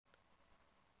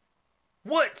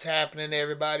What's happening,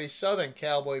 everybody? Southern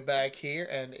Cowboy back here,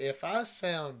 and if I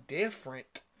sound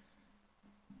different,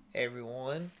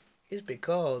 everyone, it's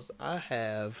because I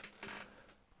have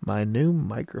my new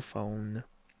microphone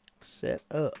set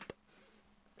up.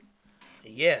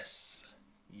 Yes,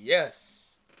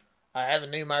 yes, I have a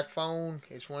new microphone.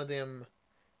 It's one of them.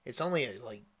 It's only a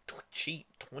cheap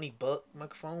 $20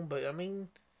 microphone, but I mean,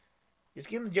 it's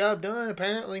getting the job done.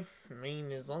 Apparently, I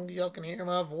mean, as long as y'all can hear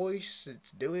my voice,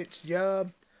 it's doing its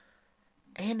job.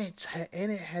 And it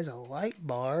has a light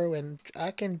bar and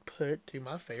I can put to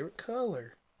my favorite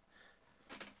color.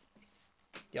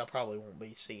 Y'all probably won't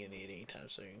be seeing it anytime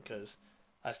soon because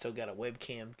I still got a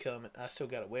webcam coming.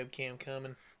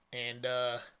 And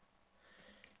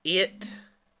it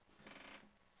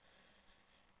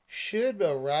should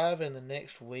arrive in the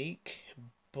next week,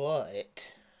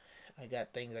 but I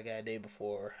got things I gotta do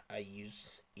before I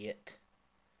use it.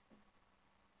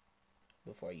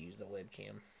 Before I use the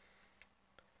webcam,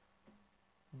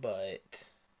 but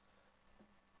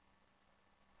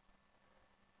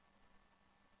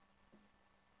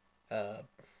uh,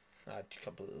 I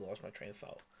completely lost my train of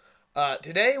thought.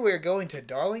 Today we're going to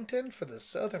Darlington for the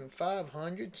Southern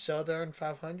 500. Southern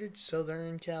 500.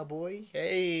 Southern Cowboy.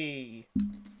 Hey.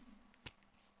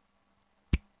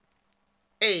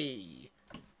 Hey.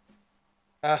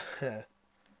 Uh,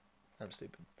 I'm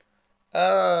stupid.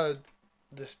 Uh,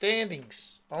 the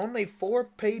standings. Only 4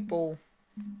 people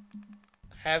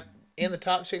have in the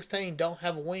top 16 don't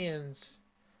have wins.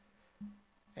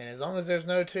 And as long as there's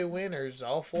no 2 winners,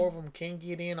 all 4 of them can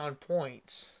get in on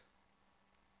points.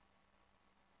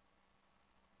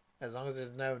 As long as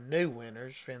there's no new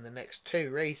winners from the next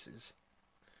 2 races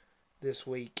this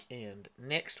week and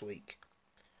next week.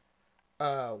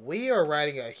 We are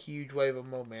riding a huge wave of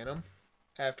momentum.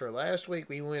 After last week,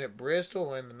 we went at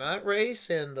Bristol in the night race,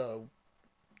 and the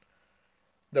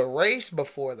race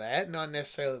before that, not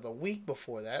necessarily the week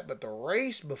before that, but the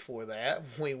race before that,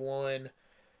 we won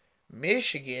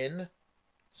Michigan,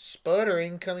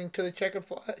 sputtering, coming to the checkered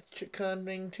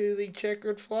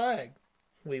flag.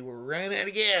 We were running out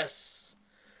of gas.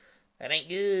 That ain't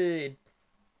good.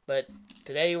 But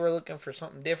today we're looking for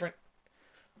something different.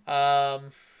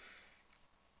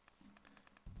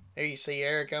 There you see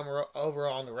Eric over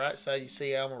on the right side. You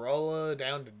see Almirola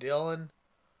down to Dylan,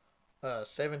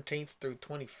 17th through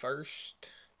 21st.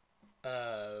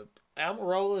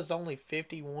 Almirola is only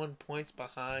 51 points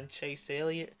behind Chase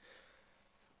Elliott.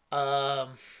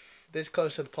 This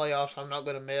close to the playoffs, I'm not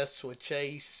going to mess with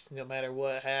Chase no matter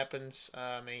what happens.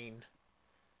 I mean,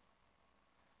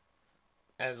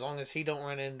 as long as he don't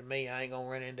run into me, I ain't going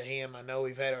to run into him. I know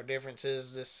we've had our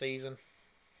differences this season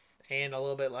and a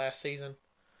little bit last season.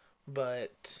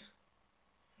 But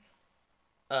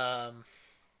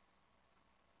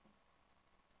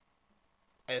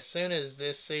as soon as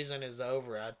this season is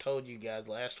over, I told you guys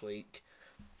last week,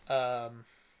 plans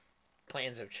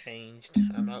have changed.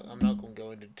 I'm not going to go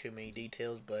into too many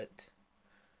details, but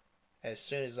as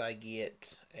soon as I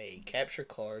get a capture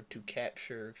card to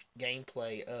capture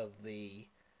gameplay uh the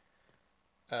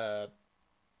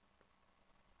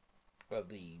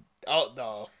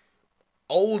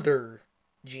older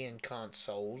gen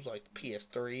consoles like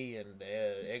PS3 and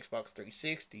Xbox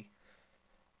 360,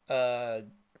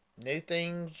 new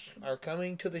things are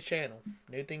coming to the channel.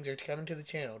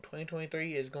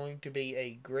 2023 is going to be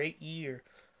a great year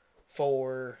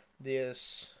for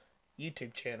this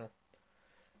YouTube channel.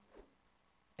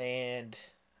 And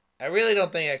I really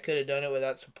don't think I could have done it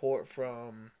without support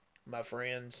from my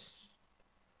friends.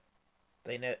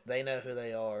 They know who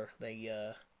they are.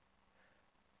 They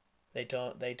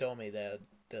told me that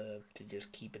to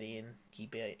just keep in it,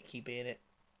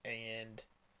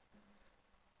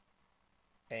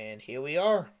 and here we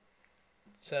are.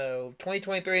 So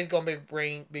 2023 is going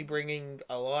to be bringing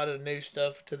a lot of new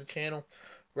stuff to the channel.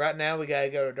 Right now we got to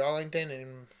go to Darlington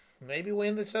and maybe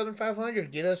win the Southern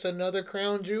 500, get us another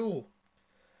crown jewel.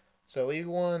 So we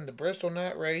won the Bristol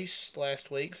night race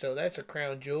last week, so that's a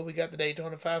crown jewel. We got the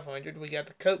Daytona 500. We got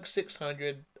the Coke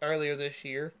 600 earlier this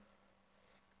year.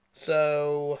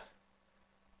 So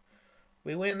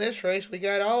we win this race, we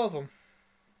got all of them.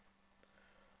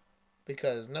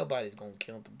 Because nobody's gonna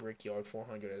count the Brickyard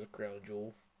 400 as a crown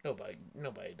jewel. Nobody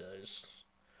does.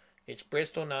 It's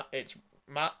Bristol. Not it's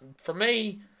my for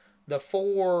me. The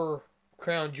 4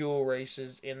 crown jewel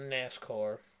races in the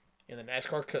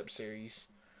NASCAR Cup Series,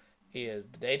 is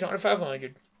the Daytona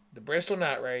 500, the Bristol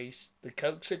Night Race, the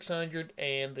Coke 600,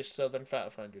 and the Southern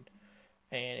 500.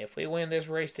 And if we win this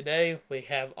race today, we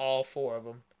have all 4 of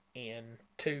them in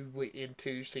two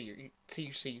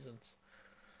seasons.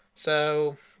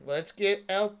 So let's get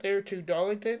out there to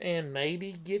Darlington and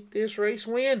maybe get this race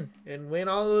win and win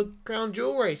all the crown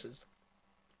jewel races.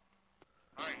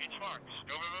 All right, hit sparks.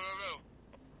 Go, go, go, go,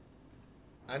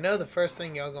 I know the first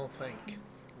thing y'all gonna think,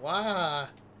 why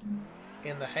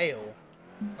in the hell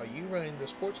are you running the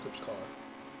Sports Clips car?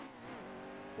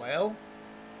 Well,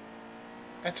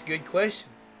 that's a good question.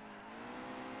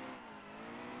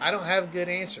 I don't have a good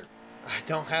answer. I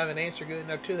don't have an answer good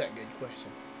enough to that good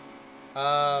question.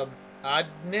 I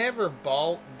never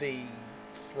bought the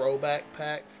throwback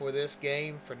pack for this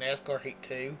game for NASCAR Heat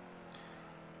 2.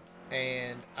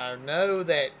 And I know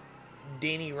that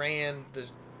Denny ran the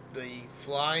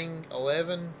Flying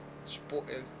 11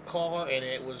 car, and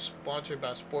it was sponsored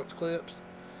by Sports Clips.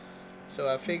 So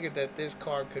I figured that this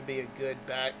car could be a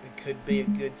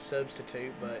good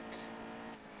substitute, but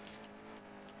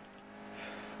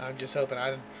I'm just hoping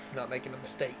I'm not making a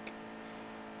mistake.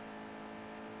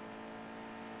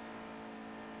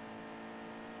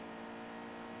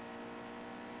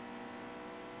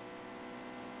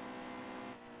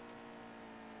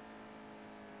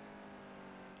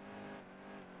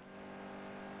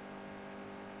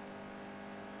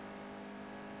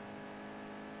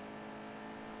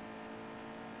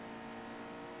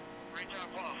 great job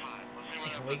qualifying. Let's see where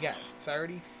that And we puts got us.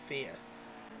 35th.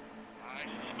 Nice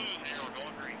and smooth here. We're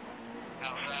going green.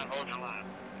 Outside, hold your line.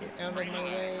 Get out of Green my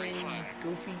flag, green way, flag.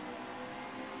 Goofy.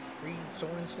 Reed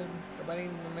Sorensen. Nobody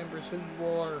even remembers who you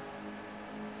are.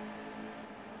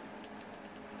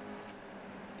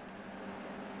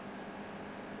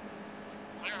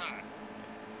 Clear high.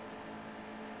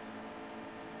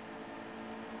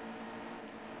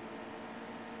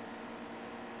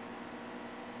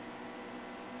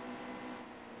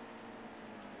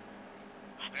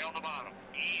 Stay on the bottom.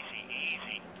 Easy,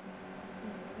 easy.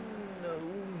 No,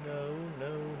 no,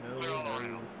 no, Clear no, all no.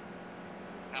 around.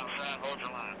 Outside, hold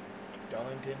your line.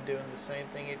 Darlington doing the same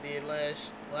thing it did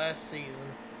last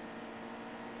season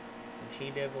in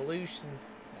Heat Evolution.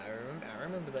 I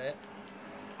remember that.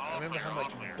 I All remember clear, how all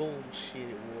much clear. bullshit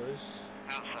it was.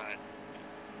 Outside.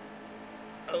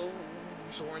 Oh,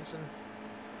 Sorensen.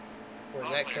 Or is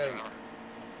All that clear, Coke? driver.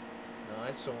 No,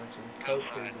 that's Sorensen. Coke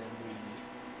Outside. is in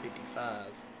the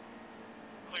 55.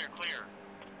 Clear, clear.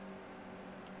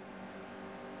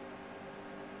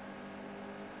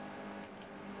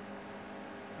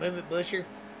 Move it, Busher.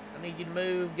 I need you to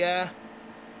move, guy.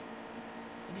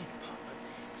 You need to pump my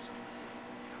neck so bad.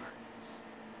 It hurts.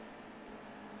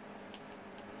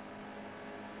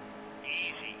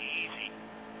 Easy, easy.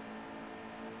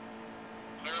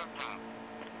 Clear up top.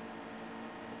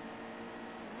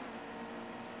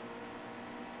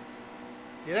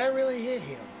 Did I really hit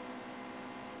him?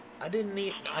 I didn't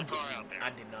need. Still a car out there.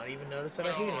 I did not even notice that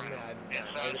I Clear hit all him. around. I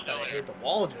Inside, noticed still that I there. hit the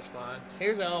wall just fine.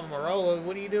 Here's Almirola.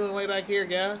 What are you doing way back here,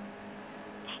 guy?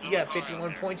 You Still a got car out 51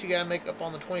 there. points. You gotta make up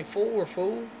on the 24,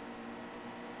 fool.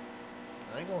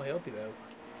 I ain't gonna help you though.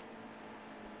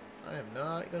 I am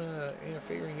not gonna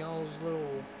interfere in y'all's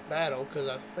little battle because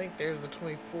I think there's the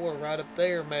 24 right up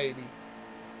there, maybe.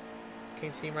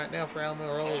 Can't see him right now for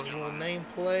Almirola's little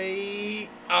nameplate.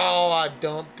 Oh, I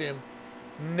dumped him.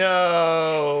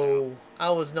 No,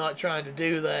 I was not trying to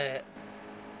do that.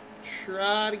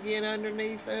 Try to get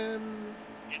underneath him.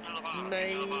 Get to the bottom. Maybe.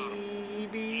 Get to the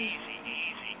bottom. Easy,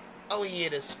 easy. Oh, he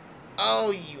hit us.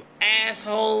 Oh, you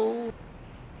asshole.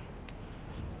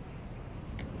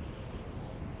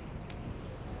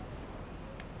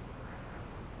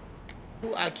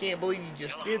 I can't believe you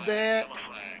just Yellow did flag, that. yellow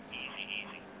flag. Easy,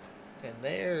 easy. And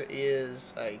there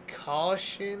is a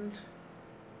caution.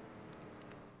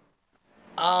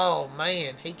 Oh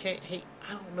man, he can't.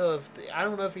 I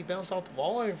don't know if he bounced off the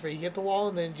wall or if he hit the wall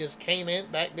and then just came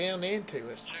in back down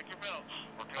into us. Check your belts.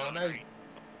 We're I don't going know. green.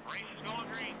 Race is going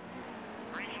green.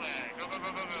 Green flag. Go, go,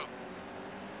 go, go, go.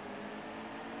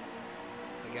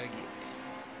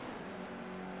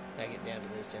 I get down to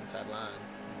this inside line.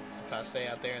 If I stay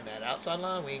out there in that outside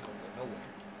line, we ain't gonna go nowhere.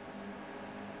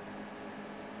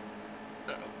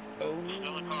 Oh,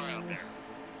 Still a car out there.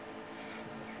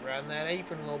 riding that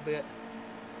apron a little bit.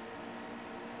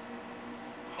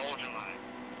 Hold your line.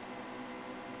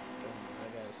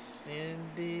 I gotta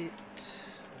send it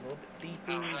a little bit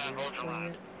deeper. Outside, hold your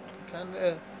line.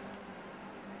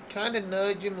 Kind of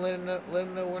nudge him, let him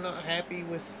know we're not happy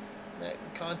with that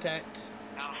contact.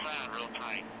 Outside, real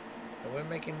tight. And we're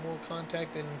making more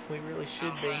contact than we really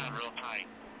should be. Outside, real tight.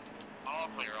 All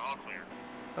clear, all clear.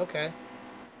 Okay.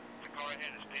 The car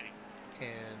ahead is pitting.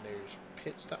 And there's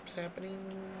pit stops happening.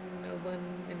 No one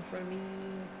in front of me.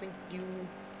 Thank you.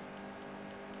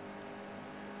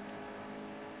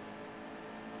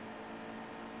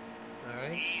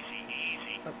 Alright. Easy,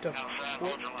 easy. Up to outside,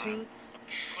 hold your line. 14th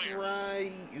Clear.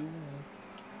 try. Ooh.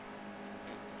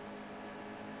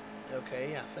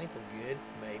 Okay, I think we're good.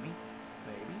 Maybe.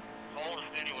 Maybe. Hold a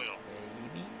steady wheel.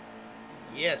 Maybe.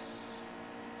 Yes.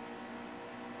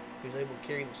 He was able to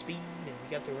carry the speed, and we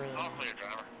got the run. All clear,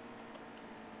 driver.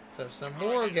 So some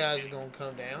more guys are going to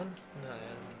come down.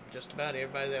 Just about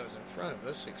everybody that was in front of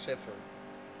us, except for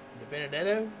the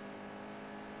Benedetto. Is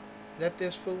that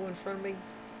this fool in front of me?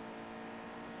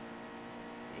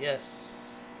 Yes.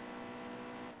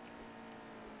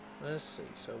 Let's see.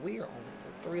 So we are only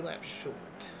 3 laps short.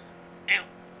 Ow!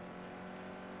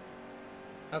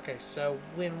 Okay, so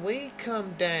when we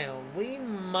come down, we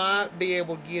might be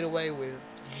able to get away with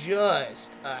just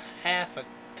a half a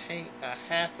can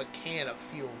of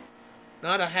fuel.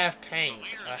 Not a half tank,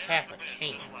 a half a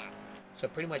can. So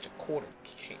pretty much a quarter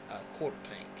tank.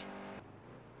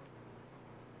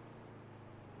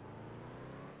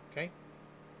 Okay.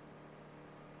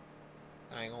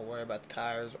 I ain't gonna worry about the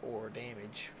tires or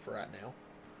damage for right now.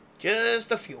 Just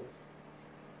the fuel.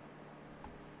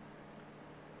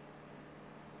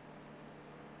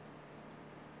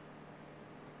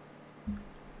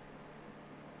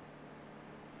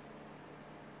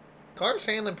 Car's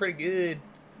handling pretty good.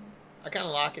 I kind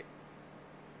of like it.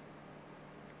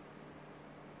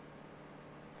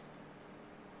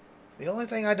 The only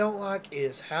thing I don't like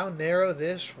is how narrow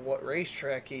this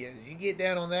racetrack is. You get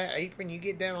down on that apron, you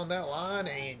get down on that line,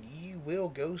 and you will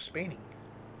go spinning.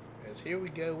 As here we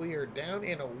go, we are down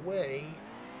and away.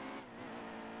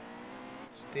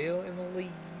 Still in the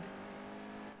lead.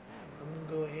 I'm going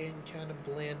to go ahead and kind of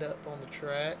blend up on the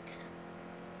track.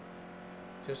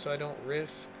 Just so I don't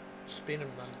risk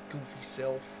spinning my goofy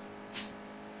self.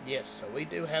 Yes, so we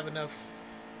do have enough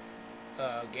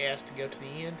gas to go to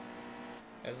the end.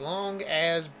 As long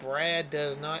as Brad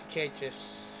does not catch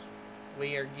us,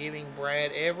 we are giving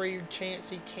Brad every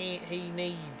chance he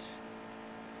needs.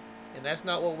 And that's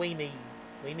not what we need.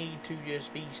 We need to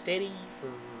just be steady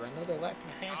for another lap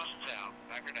and a half.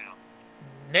 Back her down.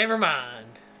 Never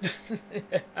mind.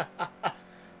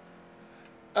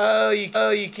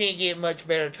 you can't get much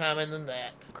better timing than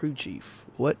that. Crew chief,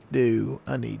 what do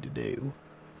I need to do?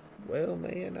 Well,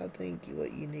 man, I think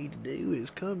what you need to do is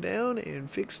come down and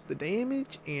fix the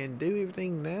damage and do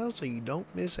everything now so you don't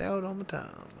miss out on the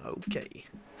time. Okay.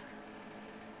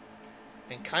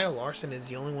 And Kyle Larson is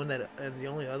the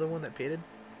only other one that pitted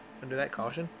under that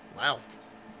caution. Wow.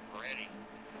 Ready.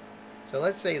 So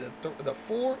let's say the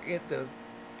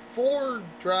four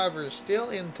drivers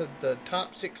still into the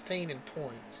top 16 in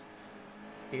points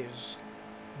is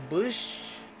Busch,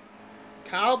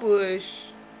 Kyle Busch,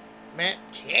 Matt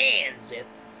Kenseth,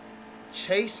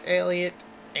 Chase Elliott,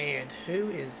 and who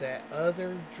is that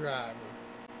other driver?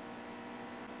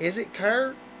 Is it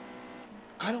Kurt?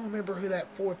 I don't remember who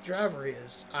that fourth driver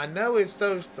is. I know it's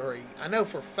those three. I know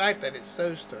for a fact that it's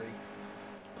those three.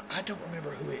 But I don't remember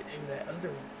who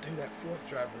that fourth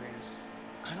driver is.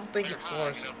 I don't think it's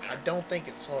Larson. I don't think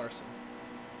it's Larson.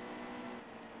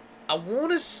 I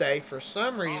want to say for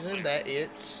some reason that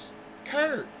it's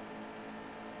Kurt.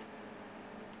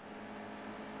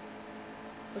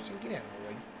 Listen, get out of the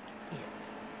way. Yeah.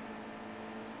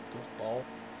 Goofball.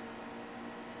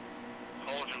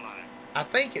 Hold your line. I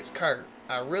think it's Kurt.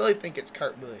 I really think it's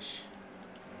Kurt Busch.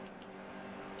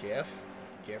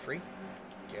 Jeffrey.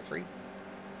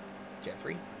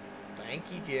 Thank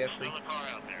you, Jeffrey. Another car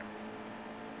out there.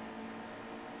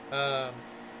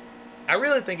 I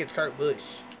really think it's Kurt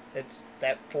Busch. It's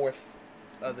that the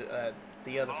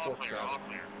other fourth driver.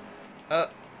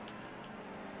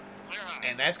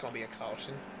 And that's gonna be a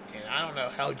caution. And I don't know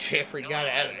how Jeffrey got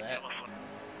out of that.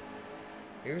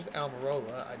 Here's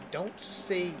Almirola. I don't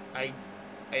see.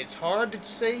 It's hard to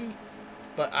see,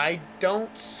 but I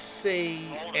don't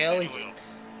see Elliott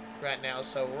right now.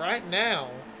 So right now,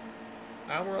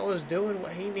 Almirola's doing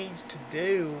what he needs to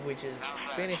do, which is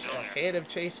finish ahead of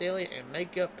Chase Elliott and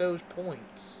make up those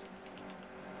points.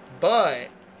 But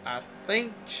I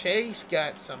think Chase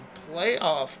got some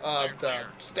playoff of the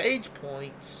stage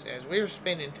points as we're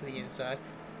spinning to the inside.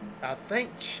 I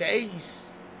think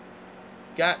Chase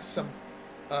got some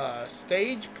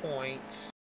stage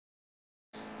points,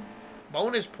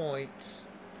 bonus points.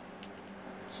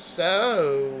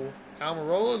 So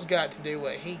Almirola's got to do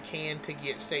what he can to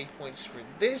get stage points for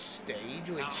this stage,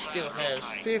 which still has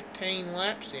 15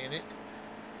 laps in it.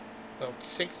 Well,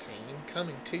 16,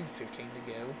 coming to 15 to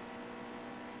go.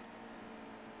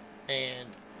 And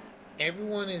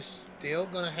everyone is still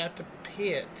going to have to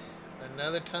pit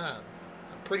another time.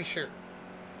 I'm pretty sure.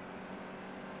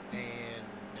 And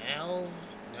now,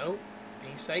 nope,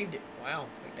 he saved it. Wow,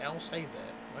 McDowell saved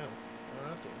that. Wow, all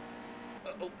right then.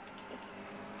 Uh-oh.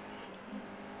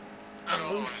 I'm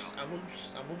loose. I'm loose.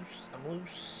 I'm loose. I'm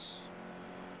loose.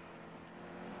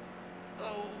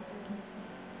 Oh,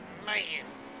 man.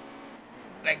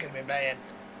 That could have been bad.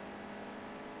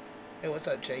 Hey, what's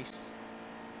up, Chase?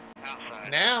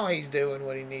 Outside. Now he's doing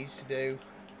what he needs to do.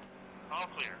 All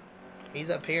clear. He's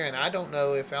up here, and I don't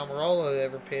know if Almirola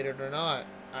ever pitted or not.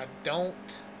 I don't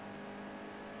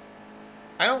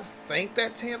think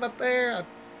that's him up there. I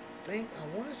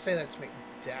want to say that's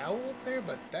McDowell up there,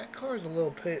 but that car's a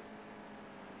little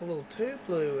too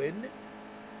blue, isn't it?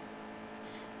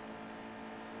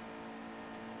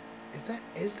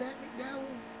 Is that McDowell?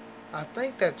 I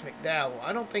think that's McDowell.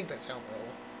 I don't think that's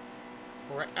Almirola.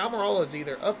 Almirola is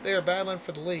either up there battling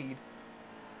for the lead,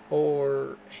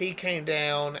 or he came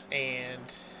down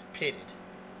and pitted.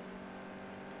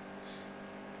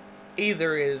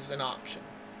 Either is an option.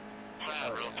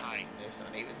 Sound real tight. It's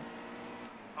not even.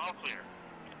 All clear.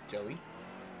 Joey.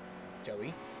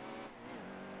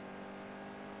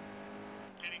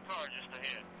 Hitting car just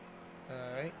ahead.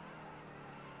 Alright.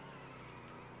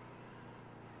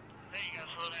 Hey, you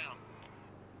gotta slow down.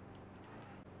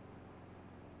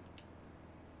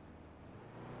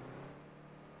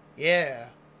 Yeah.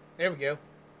 There we go.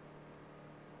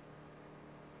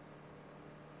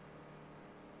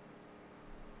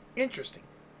 Interesting.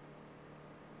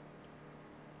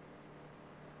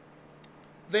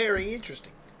 Very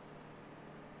interesting.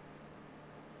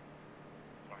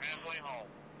 We're halfway home.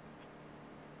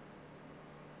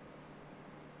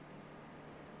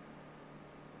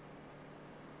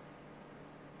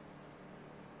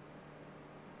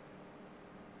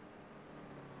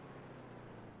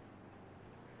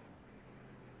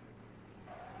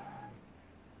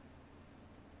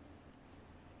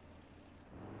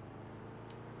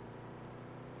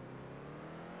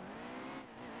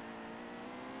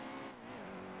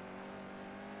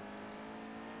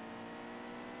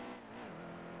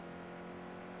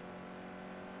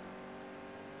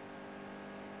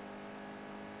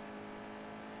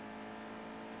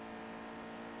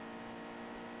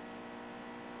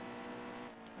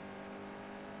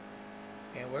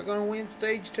 And we're going to win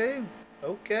stage 2.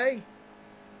 Okay.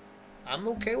 I'm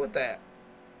okay with that.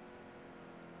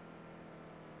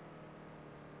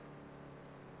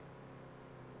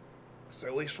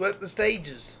 So we swept the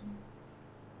stages.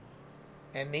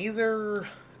 And neither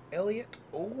Elliott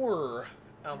or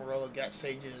Almirola got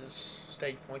stage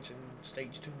points in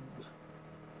stage 2.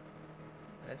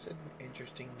 That's an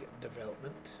interesting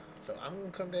development. So I'm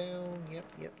going to come down.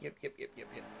 Yep.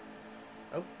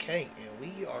 Okay,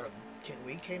 and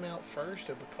we came out first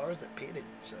of the cars that pitted,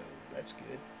 so that's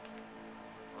good.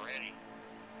 Ready.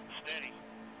 Steady.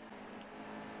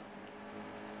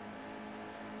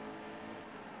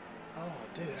 Oh,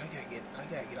 dude, I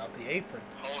gotta get off the apron.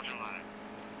 Hold your line.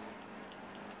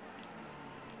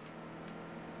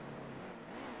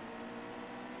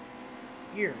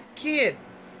 You're a kid,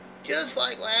 just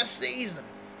like last season.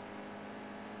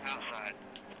 Outside.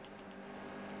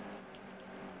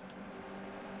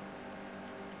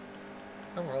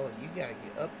 Almirola, you gotta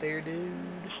get up there, dude.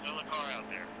 Still a car out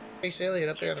there. Chase Elliott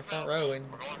up there in the front row, and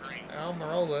We're going green.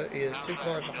 Almirola is 2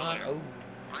 cars behind. Oh,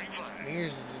 Green flag.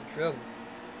 Mears is in trouble.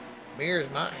 Mears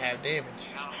might have damage.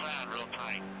 Outside real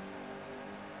tight.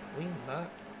 We might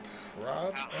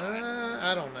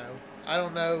I don't know. I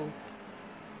don't know.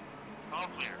 All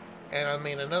clear. And I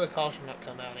mean, another caution might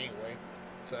come out anyway.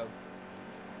 So,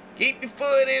 keep your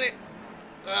foot in it.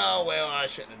 Oh, well, I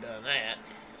shouldn't have done that.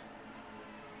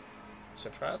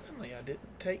 Surprisingly, I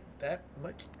didn't take that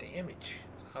much damage.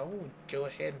 I will go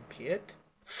ahead and pit.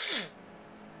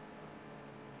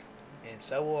 And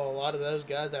so will a lot of those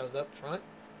guys that was up front.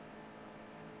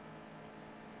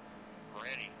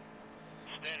 Ready.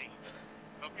 Steady.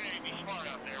 Okay, be smart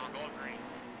out there. We're going green.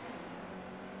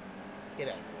 Get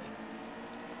out of the way.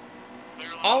 Clear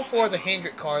line. All 4 of the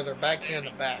Hendrick cars are back here in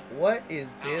the back. What is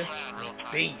this Outside real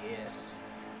tight. BS?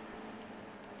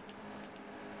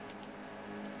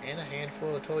 And a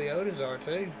handful of Toyotas are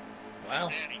too. Wow.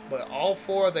 Steady. But all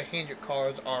 4 of the Hendrick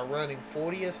cars are running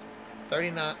 40th,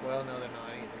 39. Well, no, they're not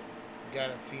either.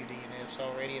 Got a few DNFs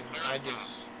already, and Clear I top. just.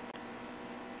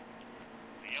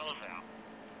 The yellow's out.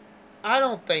 I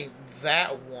don't think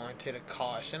that warranted a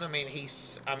caution. I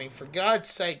mean, for God's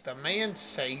sake, the man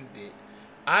saved it.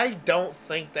 I don't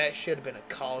think that should have been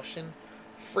a caution.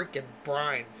 Freaking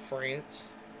Brian France.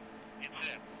 It's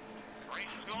it. Race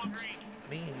is going green.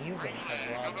 Me and you are going to have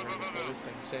a rivalry before this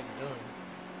thing's said and done.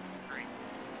 Green.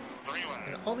 3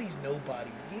 And wide. all these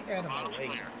nobodies, get out of my Model's way.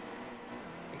 clear.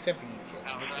 Except for you, Kevin.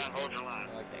 Outside, hold your line.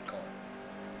 I like that car.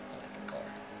 I like the car.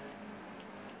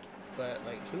 But,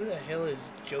 like, who the hell is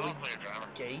Joey All clear, driver.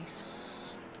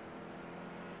 Gase?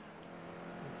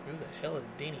 Who the hell is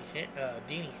Denny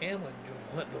Hamlin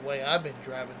the way I've been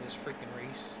driving this freaking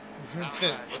race?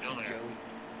 Still Fucking there. Joey.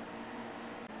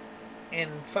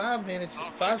 And 5 minutes, Oh,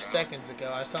 clear, 5 seconds ago,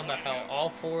 I was talking about There you how go. all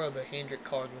four of the Hendrick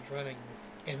cars was running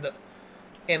in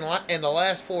the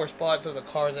last four spots of the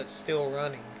cars that's still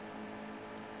running.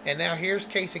 And now here's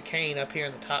Casey Kane up here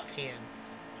in the top 10.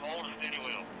 Hold steady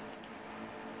wheel.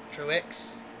 Truex.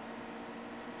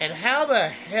 And how the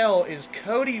hell is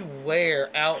Cody Ware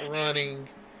outrunning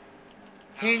Outside.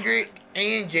 Hendrick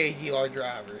and JGR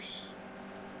drivers?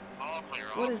 All clear,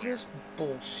 all What is clear. this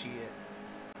bullshit?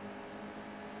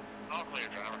 All clear,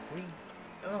 driver.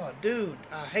 Oh, dude,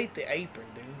 I hate the apron,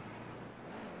 dude.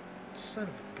 Son of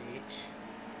a bitch.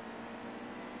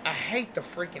 I hate the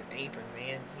freaking apron,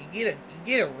 man. You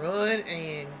get a run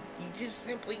and you just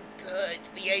simply touch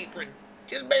the apron,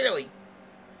 just barely.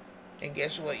 And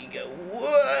guess what? You go,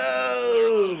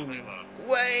 whoa,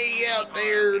 way out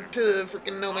there to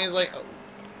freaking no man's land. Oh,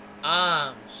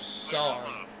 I'm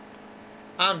sorry.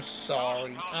 I'm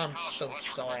sorry. I'm so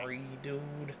sorry,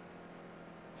 dude.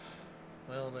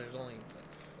 Well, there's only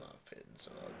like 5 pins,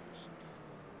 so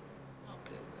I'll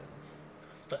pit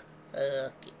them.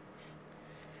 Fuck it.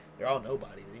 They're all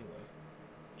nobodies anyway.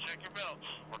 Check your belts.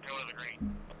 We're going to the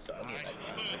green. So I'll get Nice back and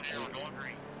behind smooth that here. We're wheel. going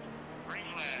green. Green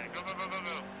flag. Go, go, go, go,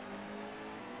 go.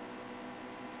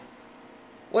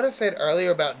 What I said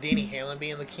earlier about Denny Hamlin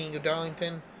being the king of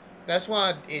Darlington, that's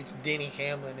why it's Denny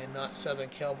Hamlin and not Southern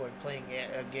Cowboy playing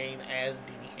a game as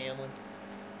Denny Hamlin.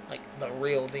 Like the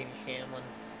real Denny Hamlin.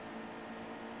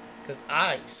 Because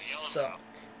I suck.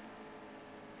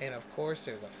 And of course,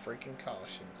 there's a freaking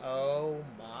caution. Oh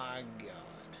my god.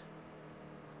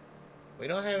 We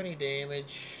don't have any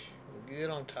damage. We're good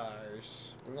on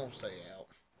tires. We're going to stay out.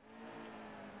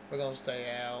 We're going to stay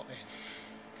out and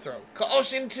throw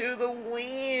caution to the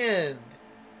wind.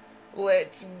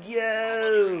 Let's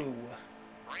go.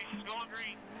 Race is going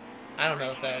green. I don't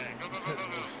know if that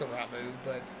was the right move,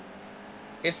 but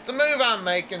it's the move I'm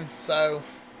making, so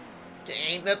there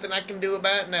ain't nothing I can do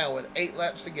about it now with 8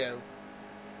 laps to go.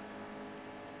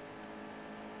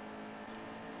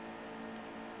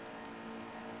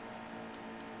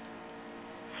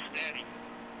 Steady.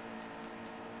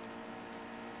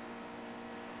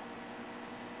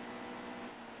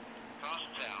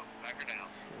 Caution's out. Back her down.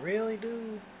 Really,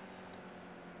 dude?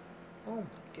 Oh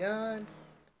my god.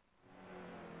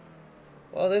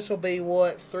 Well, this will be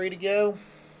what, 3 to go?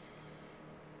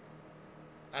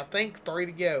 I think 3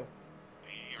 to go.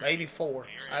 Maybe 4.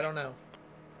 I don't know.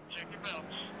 Check your belts.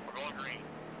 We're going green.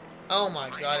 Oh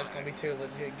my god, it's going to be too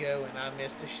legit go, and I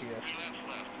missed a shift. 2 laps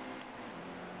left.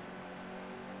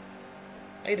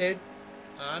 Hey, dude.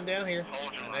 I'm down here.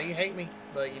 Hold your I know line. you hate me,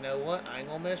 but you know what? I ain't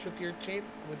going to mess with your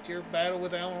battle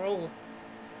with Almirola.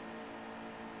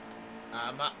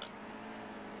 I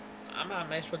might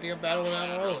mess with your battle with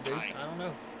Almirola, dude. I don't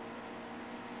know.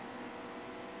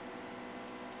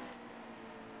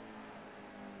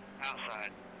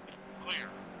 Outside. Clear.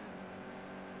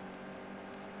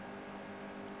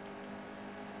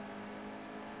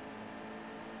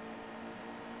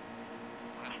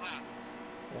 Last lap.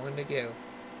 1 to go.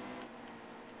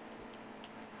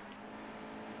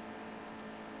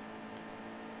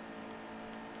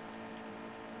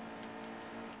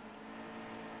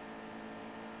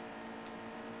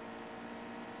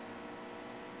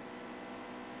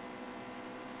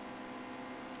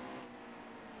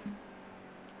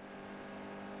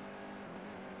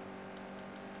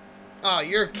 Oh,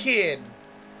 you're kidding.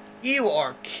 You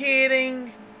are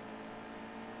kidding.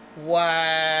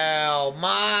 Wow,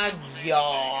 my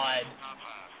god. Top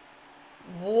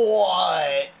 5.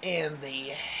 What in the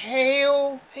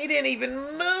hell? He didn't even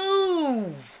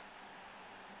move.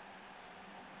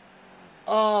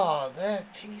 Oh,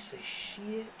 that piece of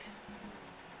shit.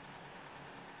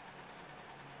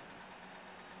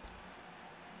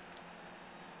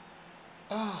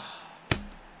 Oh.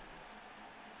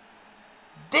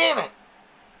 Damn it.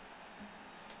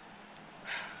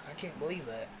 I can't believe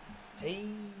that.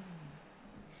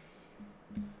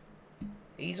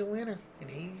 He's a winner, and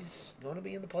he's going to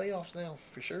be in the playoffs now,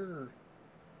 for sure.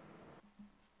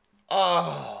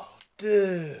 Oh,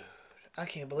 dude. I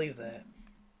can't believe that.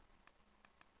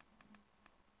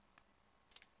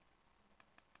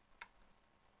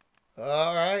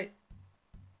 All right.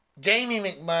 Jamie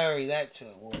McMurray, that's who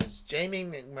it was. Jamie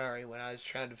McMurray, when I was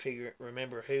trying to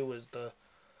remember who was the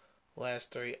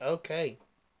last 3. Okay.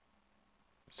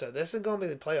 So this is going to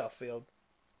be the playoff field.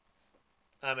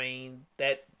 I mean,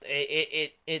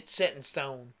 it's set in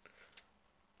stone.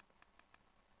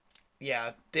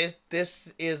 Yeah,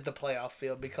 this is the playoff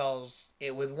field because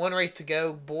with 1 race to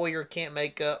go, Boyer can't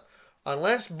make up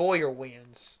unless Boyer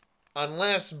wins.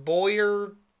 unless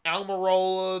Boyer,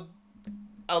 Almirola,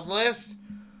 unless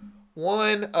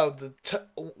one of the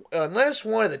unless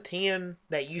one of the 10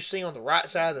 that you see on the right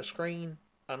side of the screen,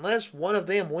 unless one of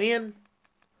them win,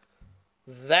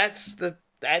 that's the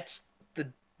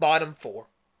bottom 4.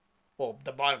 Well,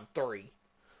 the bottom 3.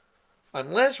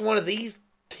 Unless one of these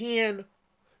 10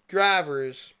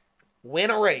 drivers win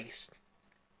a race,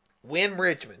 win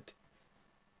Richmond,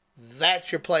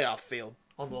 that's your playoff field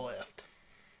on the left.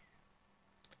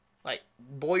 Like,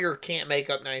 Boyer can't make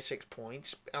up 96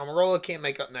 points. Almirola can't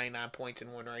make up 99 points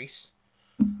in one race.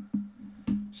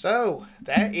 So,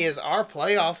 that is our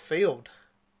playoff field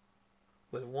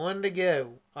with one to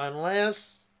go.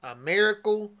 Unless a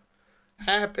miracle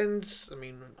happens. I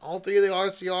mean, all 3 of the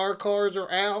RCR cars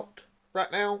are out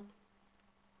right now.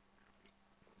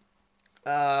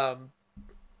 Um,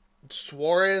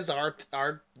 Suarez,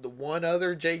 the one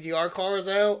other JGR car is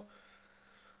out.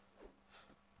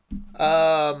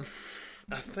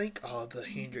 I think all the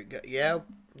Hendrick guys, yeah,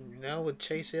 now with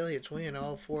Chase Elliott's win,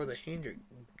 all 4 of the Hendrick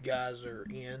guys are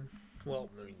in. Well,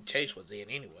 I mean, Chase was in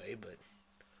anyway, but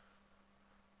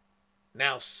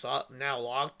now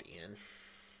locked in.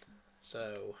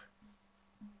 So,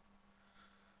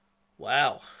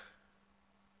 wow.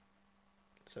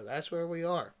 So that's where we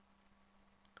are.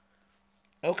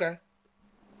 Okay.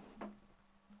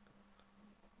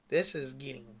 This is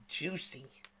getting juicy.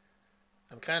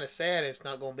 I'm kind of sad it's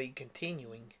not going to be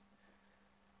continuing.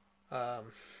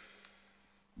 Um,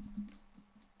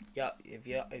 y'all,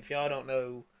 if y'all don't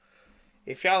know,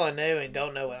 if y'all are new and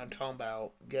don't know what I'm talking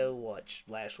about, go watch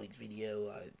last week's video.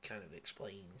 It kind of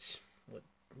explains what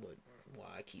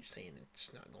why I keep saying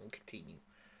it's not going to continue.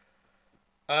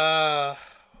 Uh,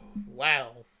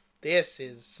 wow, this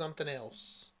is something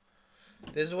else.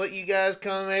 This is what you guys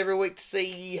come every week to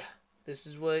see. This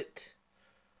is what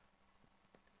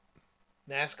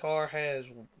NASCAR has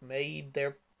made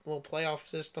their little playoff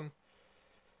system.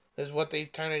 This is what they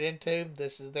turn it into.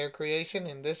 This is their creation,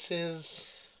 and this is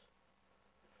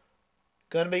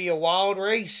going to be a wild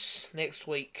race next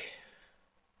week.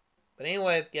 But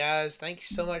anyways, guys, thank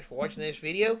you so much for watching this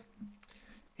video.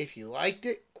 If you liked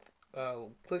it,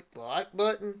 click the like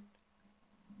button.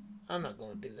 I'm not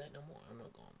going to do that no more. I'm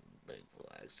not going to beg for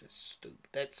likes. It's stupid.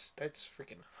 That's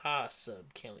freaking high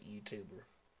sub count YouTuber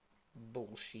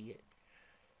bullshit.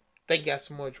 Thank you guys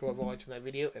so much for watching that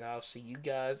video, and I'll see you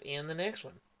guys in the next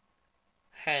one.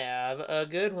 Have a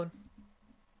good one.